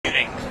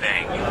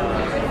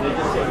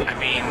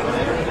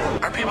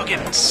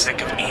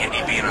sick of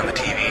Andy being on the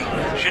TV?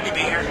 Shouldn't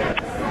he be here?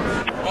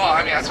 Well,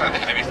 I mean, that's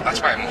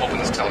why I'm hoping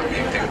this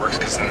television thing works,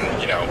 because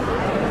then, you know,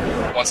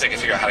 once they can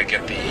figure out how to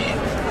get the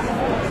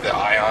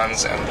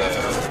ions and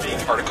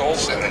the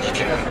particles, and then you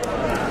can,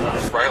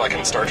 right, like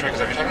in Star Trek, is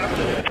that what you're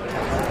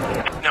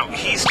talking about? No,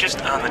 he's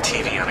just on the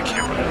TV on a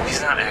camera.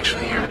 He's not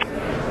actually here.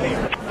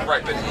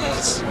 Right, but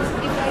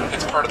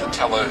it's part of the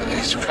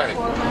he's trying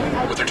to,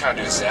 what they're trying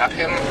to do is zap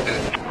him.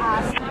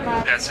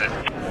 That's it.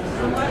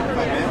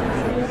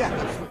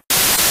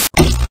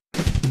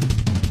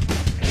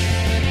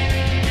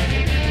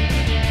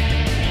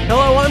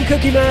 Hello, I'm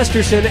Cookie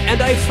Masterson,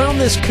 and I found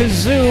this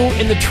kazoo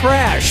in the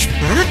trash.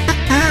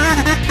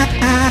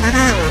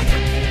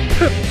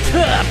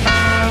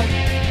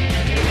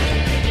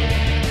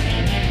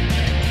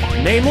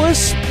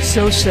 Nameless?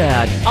 So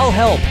sad. I'll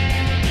help.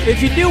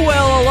 If you do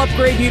well, I'll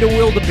upgrade you to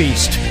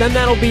Wildebeest. Then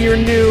that'll be your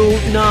new,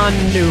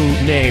 non-new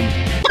name.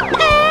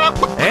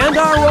 And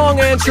our wrong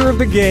answer of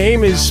the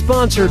game is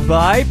sponsored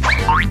by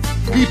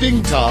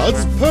Peeping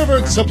Todd's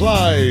Pervert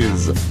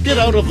Supplies. Get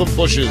out of the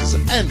bushes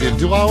and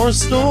into our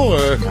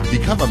store.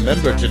 Become a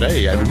member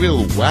today and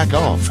we'll whack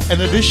off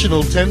an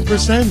additional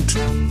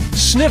 10%.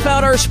 Sniff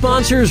out our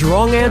sponsor's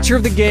wrong answer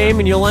of the game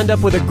and you'll end up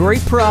with a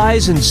great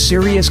prize and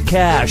serious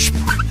cash.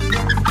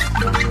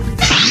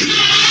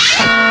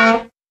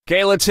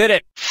 Okay, let's hit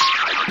it.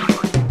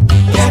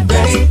 Get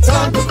ready,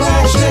 time for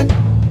question.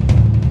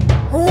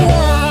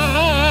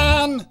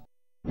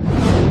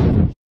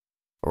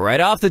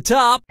 Right off the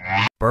top,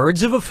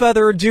 birds of a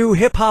feather do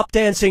hip-hop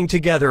dancing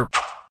together.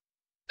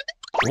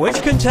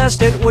 Which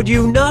contestant would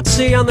you not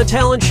see on the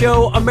talent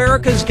show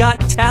America's Got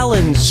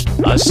Talons?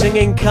 A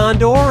singing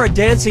condor, a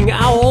dancing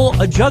owl,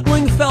 a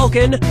juggling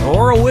falcon,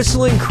 or a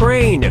whistling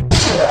crane?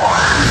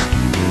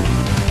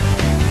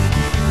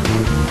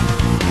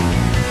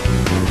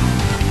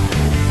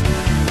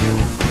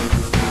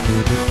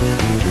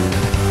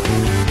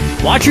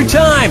 Watch your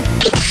time!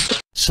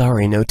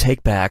 Sorry, no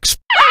takebacks.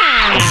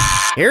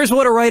 Here's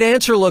what a right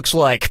answer looks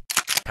like.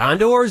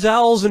 Condors,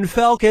 owls, and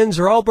falcons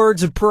are all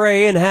birds of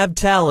prey and have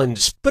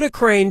talons, but a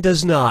crane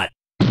does not.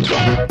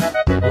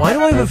 Why do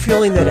I have a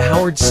feeling that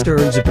Howard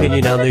Stern's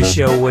opinion on this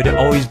show would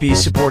always be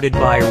supported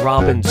by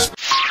robins?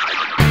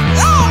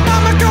 Oh,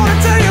 Mama,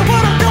 gonna tell you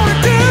what I'm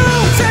gonna do.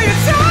 Tell you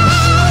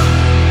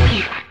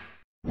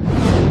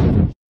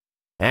so.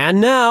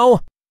 And now,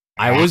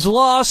 I was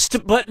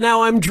lost, but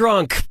now I'm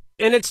drunk.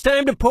 And it's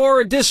time to pour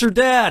a dis or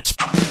dat.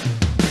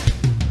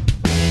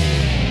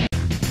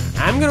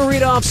 I'm gonna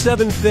read off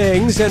 7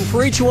 things, and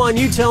for each one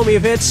you tell me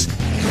if it's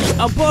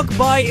a book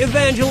by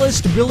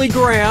evangelist Billy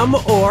Graham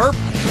or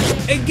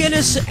a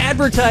Guinness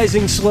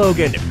advertising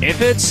slogan.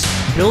 If it's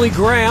Billy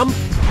Graham,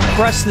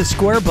 press the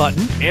square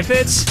button. If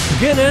it's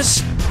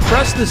Guinness,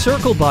 press the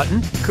circle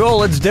button. Cool,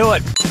 let's do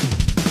it.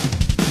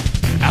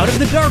 Out of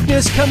the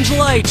darkness comes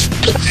light.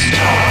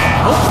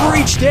 Hope for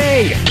each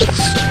day.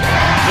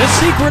 The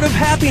secret of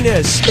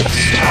happiness.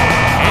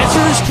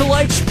 Answers to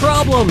life's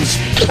problems.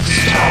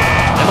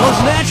 The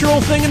most natural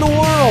thing in the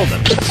world.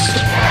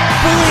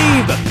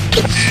 Believe.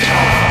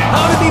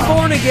 How to be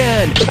born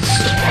again.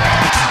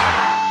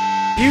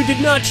 You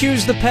did not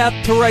choose the path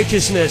to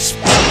righteousness.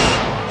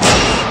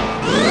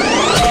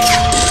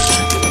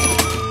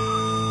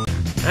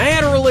 I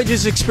had a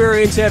religious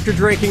experience after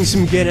drinking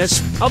some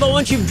Guinness, although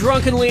once you've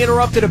drunkenly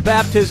interrupted a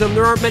baptism,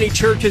 there aren't many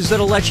churches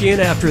that'll let you in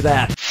after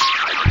that.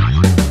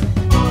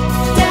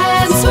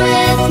 Dance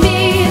with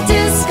me,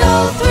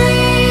 Disco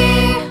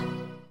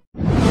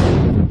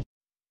 3.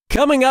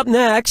 Coming up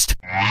next,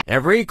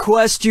 every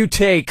quest you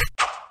take.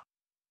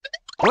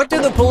 What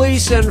do the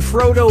police and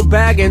Frodo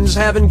Baggins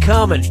have in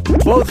common?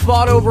 Both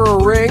fought over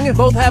a ring,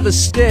 both have a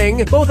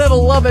sting, both have a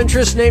love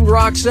interest named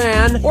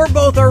Roxanne, or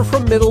both are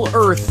from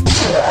Middle-earth.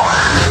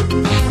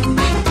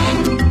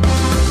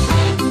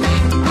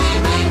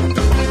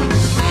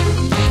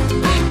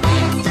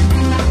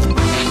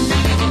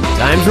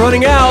 Time's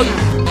running out.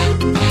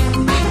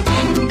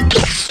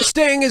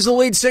 Sting is the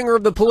lead singer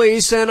of the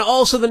Police and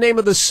also the name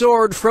of the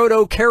sword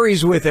Frodo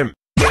carries with him.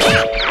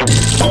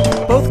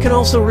 Both can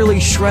also really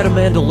shred a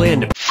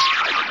mandolin.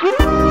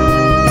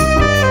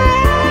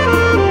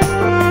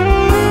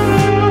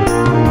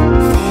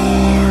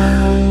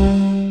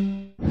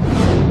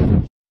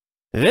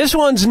 This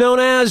one's known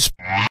as,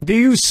 do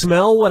you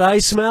smell what I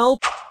smell?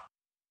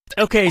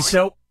 Okay,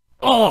 so,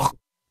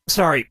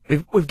 sorry,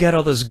 we've got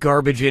all this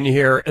garbage in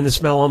here, and the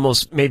smell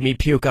almost made me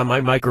puke on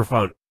my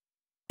microphone.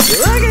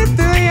 Looking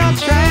through your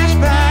trash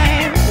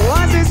bag.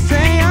 What's it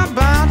say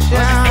about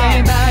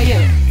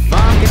you?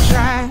 Funky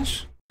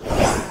trash.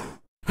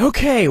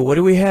 Okay, what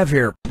do we have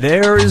here?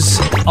 There's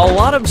a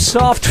lot of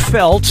soft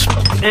felt,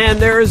 and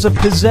there's a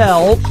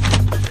Pizzelle,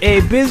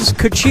 a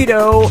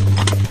Bizcochito,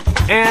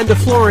 and a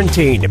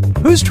Florentine.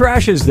 Whose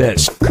trash is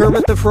this?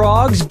 Kermit the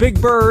Frog's,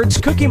 Big Bird's,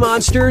 Cookie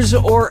Monster's,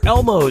 or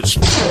Elmo's?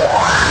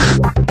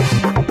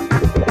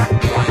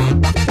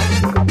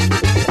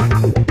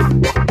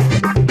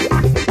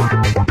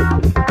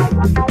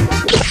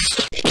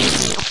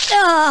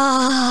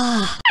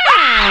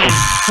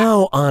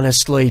 Oh,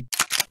 honestly.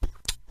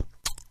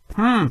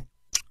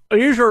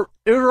 these are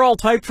all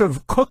types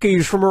of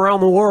cookies from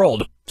around the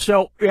world.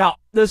 So yeah,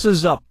 this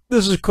is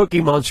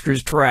Cookie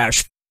Monster's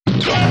trash.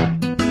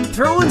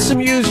 Throw in some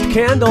used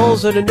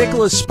candles and a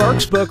Nicholas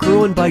Sparks book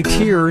ruined by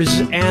tears,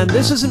 and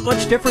this isn't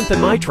much different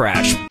than my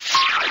trash. 5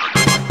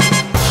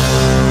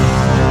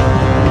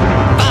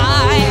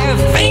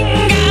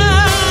 fingers!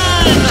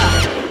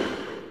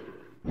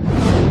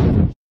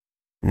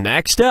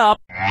 Next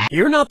up,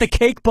 you're not the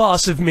cake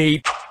boss of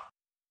me.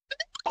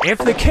 If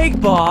the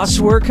cake boss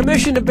were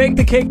commissioned to bake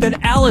the cake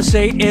that Alice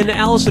ate in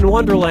Alice in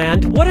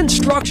Wonderland, what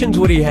instructions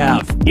would he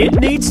have?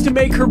 It needs to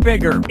make her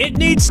bigger. It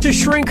needs to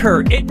shrink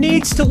her. It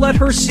needs to let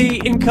her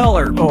see in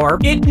color. Or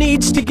it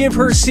needs to give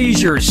her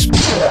seizures.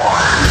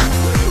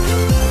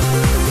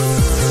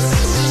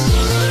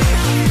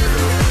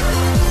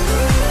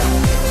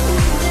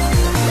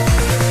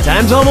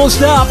 Time's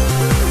almost up.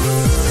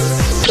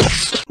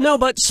 No,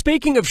 but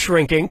speaking of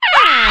shrinking,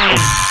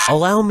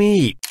 allow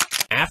me.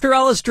 After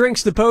Alice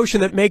drinks the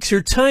potion that makes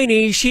her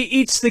tiny, she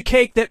eats the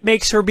cake that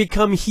makes her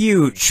become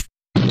huge.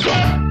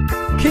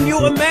 Can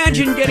you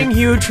imagine getting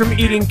huge from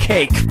eating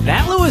cake?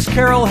 That Lewis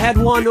Carroll had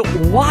one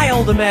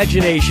wild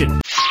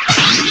imagination.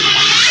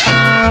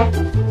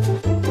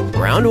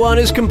 Round 1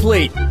 is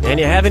complete, and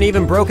you haven't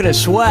even broken a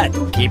sweat.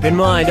 Keep in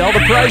mind, all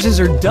the prizes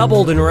are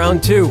doubled in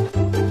round 2.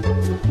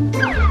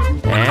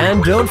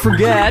 And don't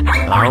forget,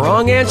 our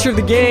wrong answer to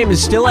the game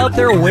is still out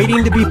there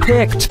waiting to be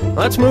picked.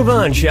 Let's move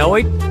on, shall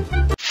we?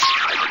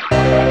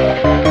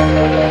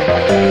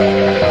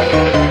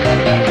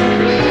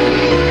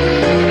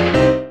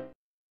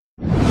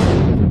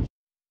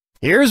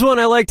 Here's one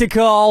I like to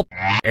call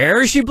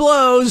Air She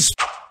Blows.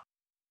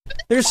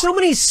 There's so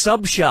many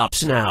sub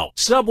shops now.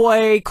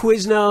 Subway,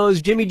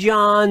 Quiznos, Jimmy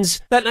John's,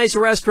 that nice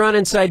restaurant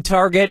inside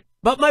Target.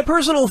 But my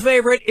personal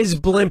favorite is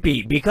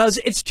Blimpie, because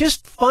it's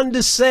just fun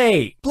to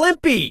say.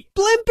 Blimpie!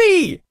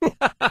 Blimpie!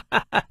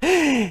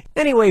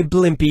 Anyway,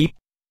 Blimpie.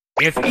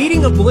 If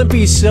eating a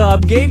Blimpie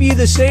sub gave you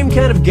the same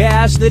kind of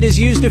gas that is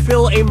used to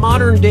fill a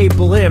modern-day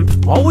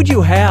blimp, what would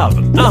you have?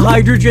 A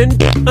hydrogen,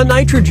 a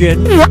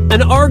nitrogen,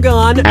 an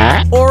argon,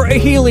 or a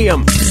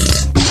helium?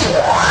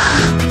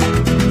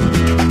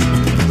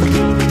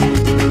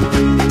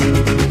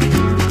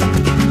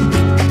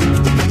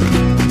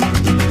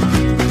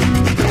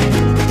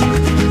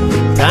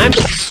 Time?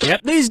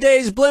 Yep, these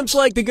days, blimps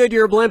like the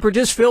Goodyear blimp are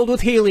just filled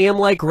with helium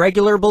like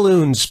regular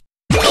balloons.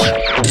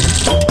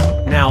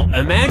 Now,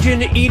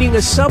 imagine eating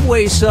a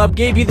Subway sub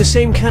gave you the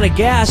same kind of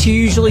gas you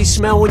usually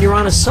smell when you're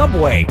on a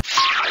subway.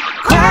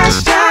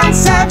 Question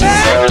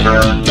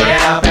 7.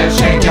 Get up and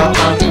shake your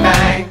monkey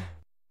bang.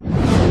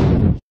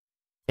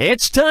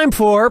 It's time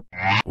for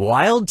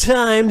Wild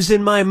Times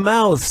in My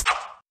Mouth.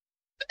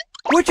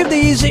 Which of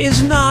these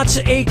is not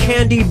a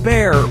candy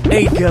bear,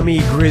 a gummy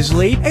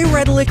grizzly, a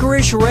red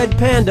licorice red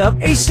panda,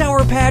 a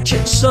Sour Patch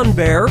sun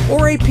bear,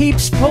 or a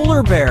Peeps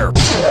polar bear?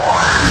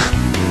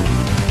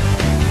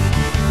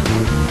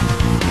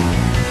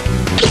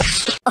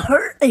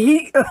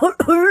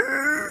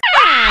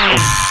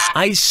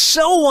 I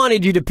so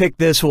wanted you to pick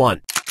this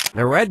one.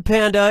 The red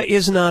panda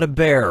is not a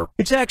bear.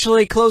 It's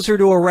actually closer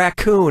to a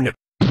raccoon.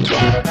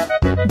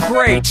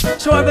 Great!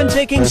 So I've been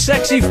taking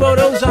sexy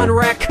photos on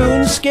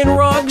raccoon skin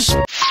rugs?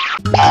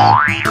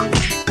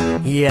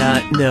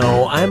 Yeah,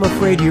 no, I'm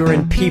afraid you're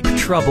in peep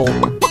trouble.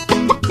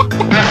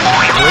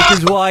 Which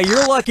is why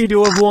you're lucky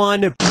to have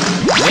won this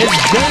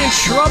giant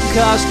shrub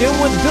costume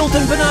with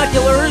built-in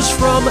binoculars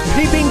from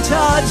Peeping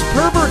Todd's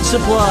Pervert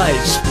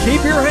Supplies.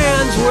 Keep your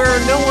hands where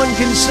no one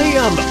can see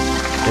them.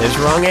 This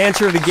wrong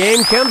answer of the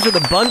game comes with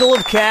a bundle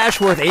of cash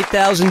worth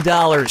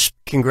 $8,000.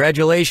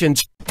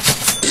 Congratulations.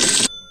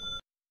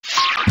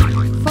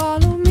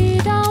 Follow me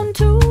down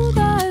to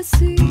the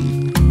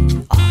sea.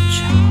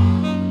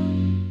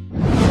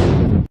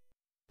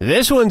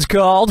 This one's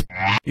called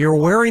You're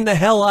Wearing the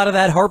Hell Out of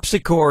That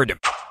Harpsichord.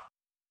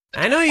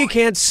 I know you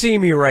can't see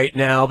me right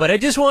now, but I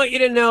just want you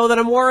to know that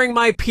I'm wearing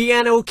my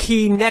piano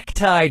key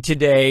necktie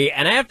today,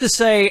 and I have to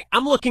say,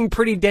 I'm looking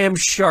pretty damn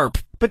sharp.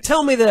 But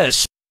tell me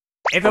this.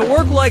 If it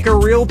worked like a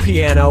real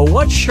piano,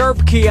 what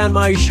sharp key on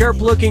my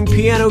sharp-looking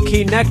piano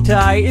key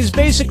necktie is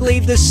basically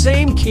the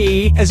same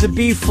key as a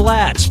B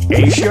flat?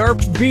 A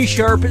sharp, B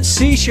sharp,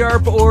 C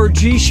sharp, or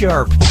G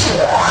sharp?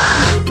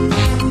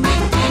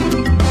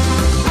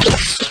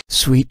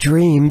 Sweet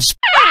dreams.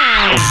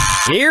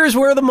 Here's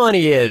where the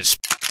money is.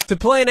 To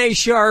play an A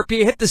sharp,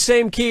 you hit the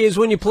same key as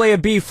when you play a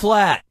B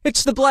flat.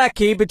 It's the black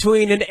key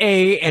between an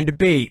A and a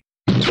B.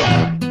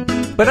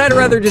 But I'd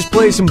rather just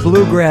play some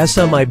bluegrass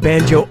on my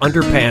banjo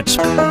underpants.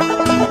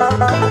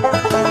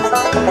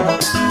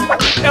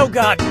 Oh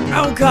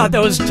god,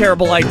 that was a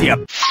terrible idea.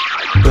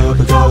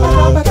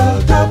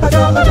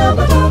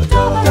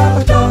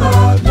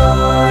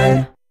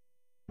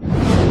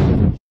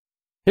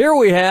 Here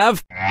we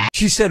have,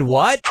 she said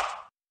what?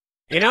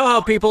 You know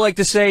how people like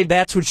to say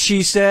that's what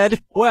she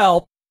said?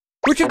 Well,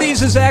 which of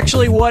these is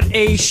actually what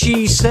a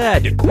she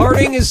said?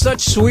 Parting is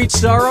such sweet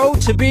sorrow,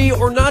 to be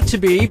or not to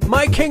be,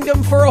 my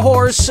kingdom for a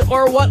horse,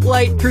 or what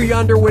light through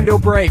yonder window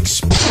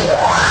breaks?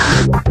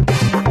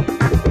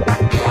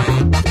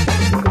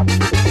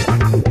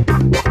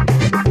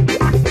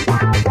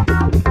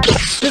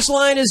 This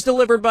line is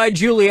delivered by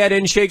Juliet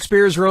in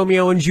Shakespeare's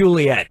Romeo and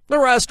Juliet. The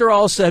rest are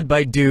all said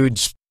by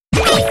dudes.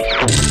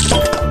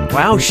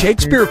 Wow,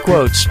 Shakespeare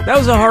quotes. That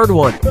was a hard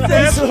one.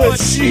 That's what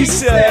she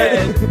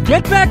said.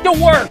 Get back to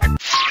work!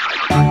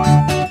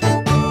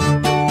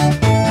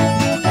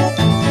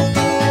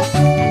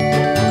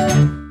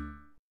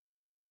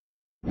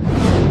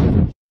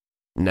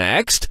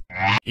 Next,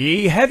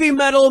 ye heavy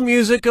metal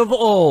music of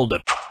old.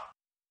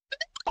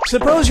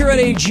 Suppose you're at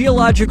a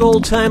geological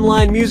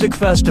timeline music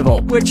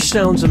festival, which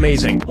sounds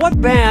amazing.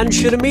 What band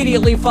should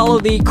immediately follow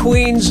the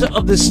Queens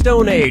of the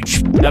Stone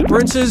Age, the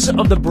Princes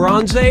of the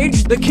Bronze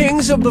Age, the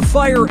Kings of the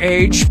Fire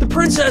Age, the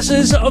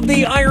Princesses of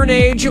the Iron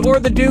Age, or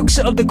the Dukes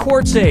of the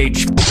Quartz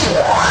Age?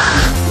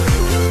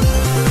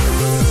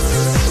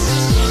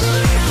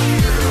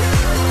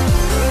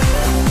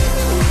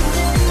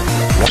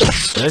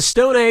 The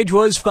Stone Age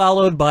was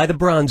followed by the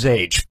Bronze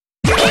Age.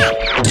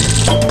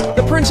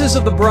 The Princes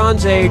of the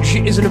Bronze Age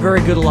isn't a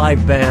very good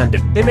live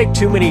band. They make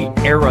too many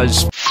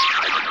eras.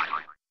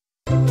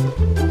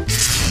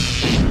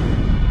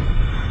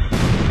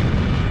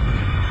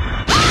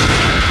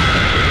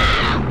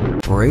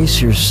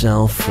 Brace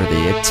yourself for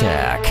the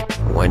attack.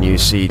 When you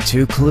see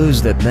two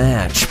clues that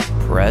match,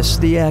 press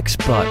the X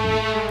button.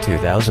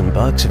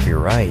 $2,000 if you're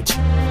right,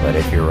 but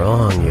if you're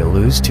wrong, you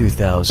lose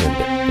 $2,000.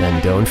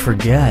 And don't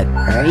forget,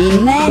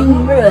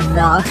 remember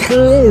the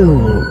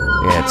clue.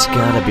 It's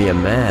gotta be a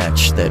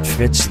match that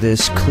fits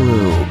this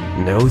clue.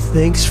 No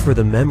thanks for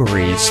the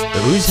memories.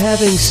 Who's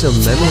having some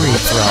memory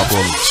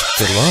problems?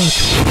 Good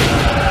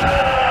luck.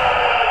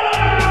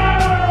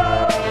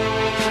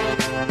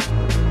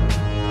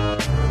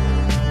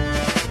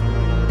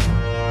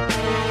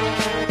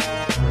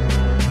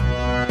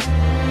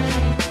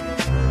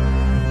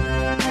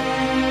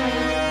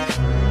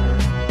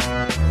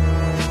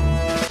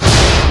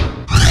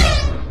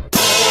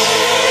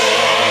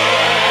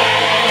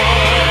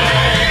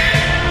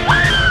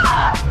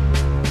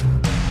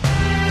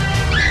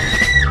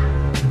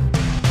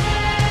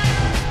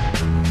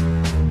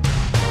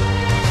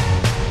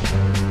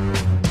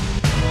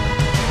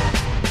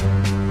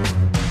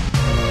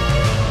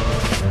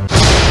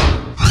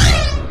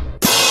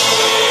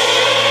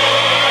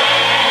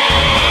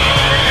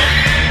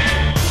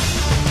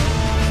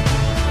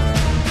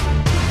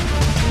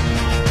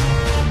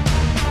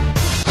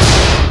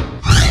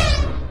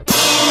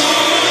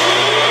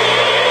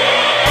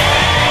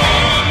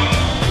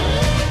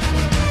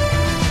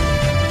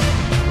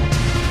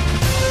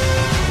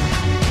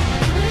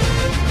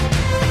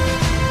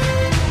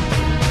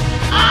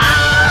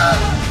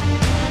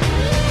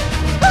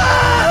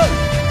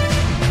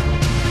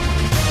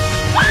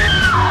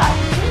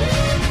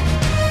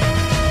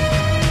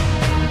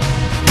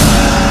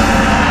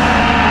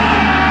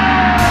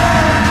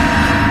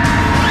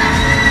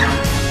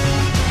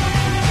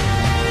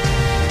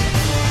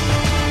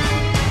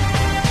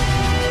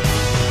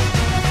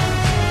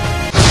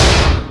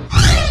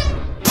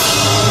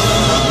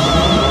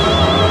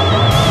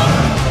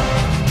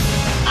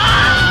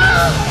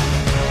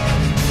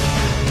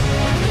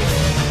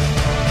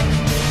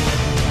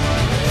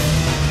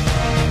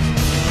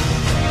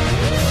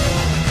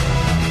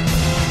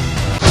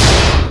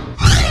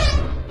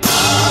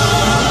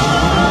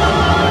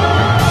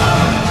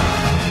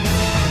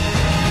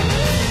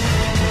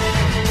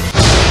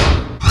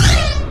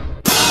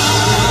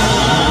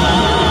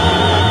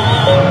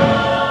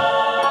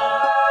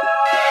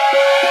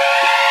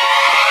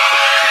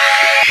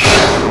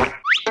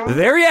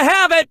 There you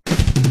have it!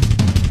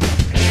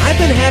 I've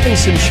been having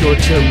some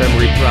short-term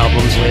memory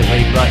problems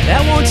lately, but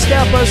that won't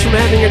stop us from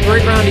having a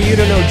great round of You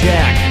Don't Know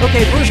Jack.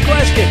 Okay, first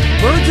question.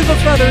 Birds of a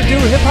feather do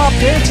hip-hop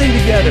dancing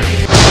together.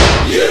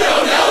 You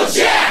don't know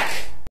Jack!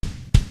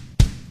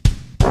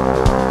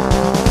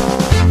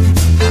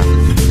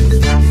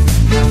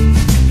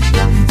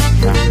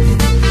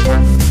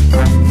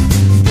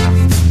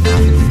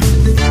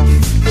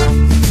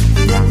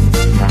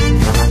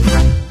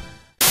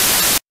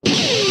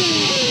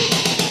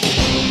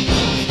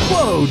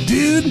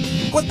 Dude,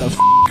 what the f***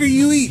 are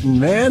you eating,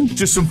 man?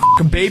 Just some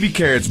f***ing baby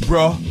carrots,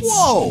 bro.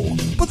 Whoa,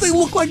 but they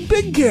look like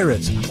big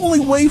carrots, only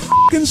way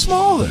f***ing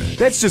smaller.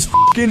 That's just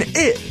f***ing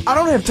it. I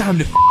don't have time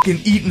to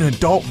f***ing eat an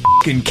adult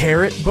f***ing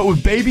carrot, but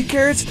with baby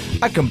carrots,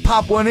 I can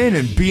pop one in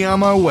and be on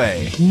my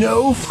way.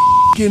 No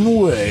f***ing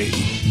way.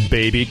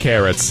 Baby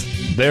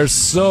carrots. They're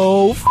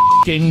so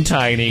f***ing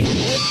tiny.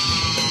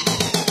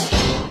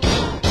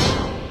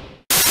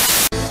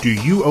 Do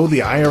you owe the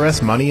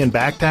IRS money and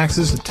back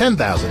taxes? $10,000,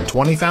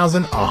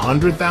 $20,000,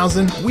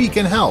 $100,000? We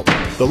can help.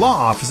 The law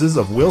offices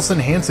of Wilson,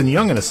 Hanson,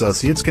 Young &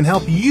 Associates can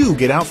help you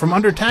get out from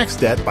under tax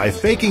debt by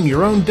faking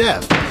your own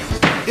death.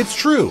 It's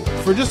true.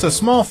 For just a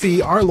small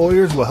fee, our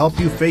lawyers will help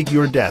you fake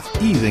your death,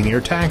 easing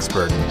your tax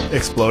burden.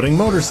 Exploding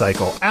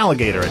motorcycle,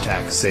 alligator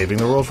attack, saving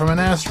the world from an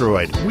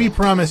asteroid. We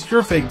promise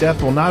your fake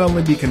death will not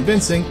only be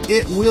convincing,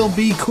 it will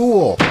be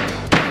cool.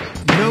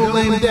 No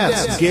lame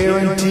deaths,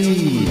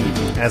 guaranteed.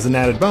 As an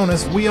added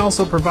bonus, we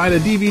also provide a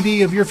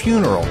DVD of your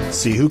funeral.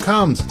 See who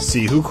comes,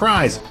 see who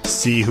cries,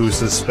 see who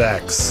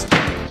suspects.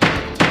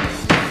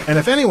 And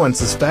if anyone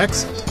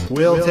suspects,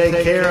 we'll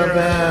take care of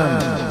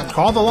them.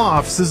 Call the law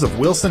offices of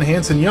Wilson,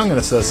 Hanson, Young &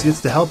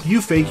 Associates to help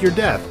you fake your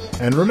death.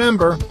 And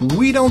remember,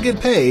 we don't get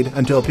paid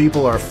until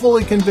people are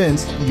fully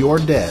convinced you're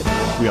dead.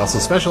 We also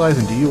specialize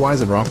in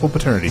DUIs and wrongful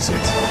paternity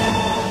suits.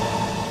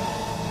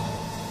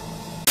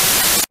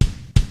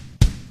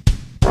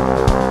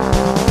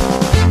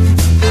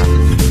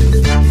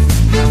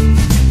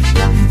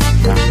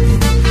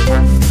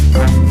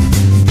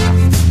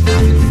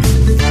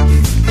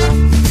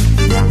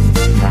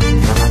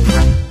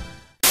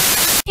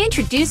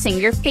 Introducing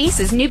your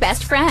face's new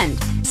best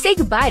friend. Say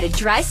goodbye to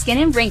dry skin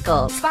and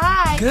wrinkles.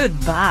 Bye.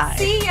 Goodbye.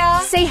 See ya.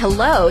 Say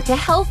hello to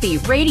healthy,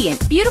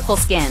 radiant, beautiful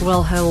skin.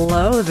 Well,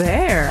 hello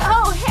there.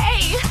 Oh,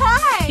 hey.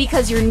 Hi.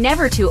 Because you're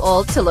never too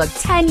old to look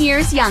 10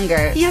 years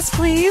younger. Yes,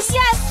 please.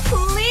 Yes,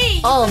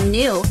 please. All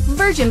new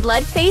Virgin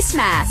Blood Face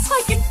Mask.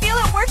 I can feel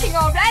it working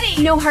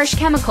already. No harsh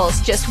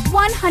chemicals, just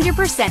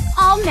 100%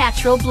 all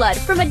natural blood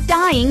from a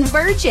dying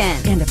virgin.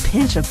 And a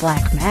pinch of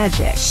black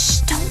magic. Shh,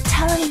 don't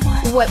tell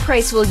anyone. What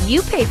price will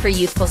you pay for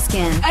youthful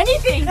skin?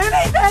 Anything.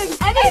 Anything.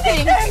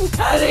 Anything.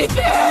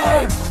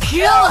 Anything.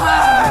 Kill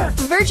her.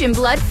 Virgin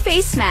Blood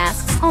Face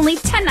Masks, only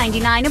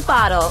 $10.99 a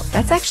bottle.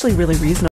 That's actually really reasonable.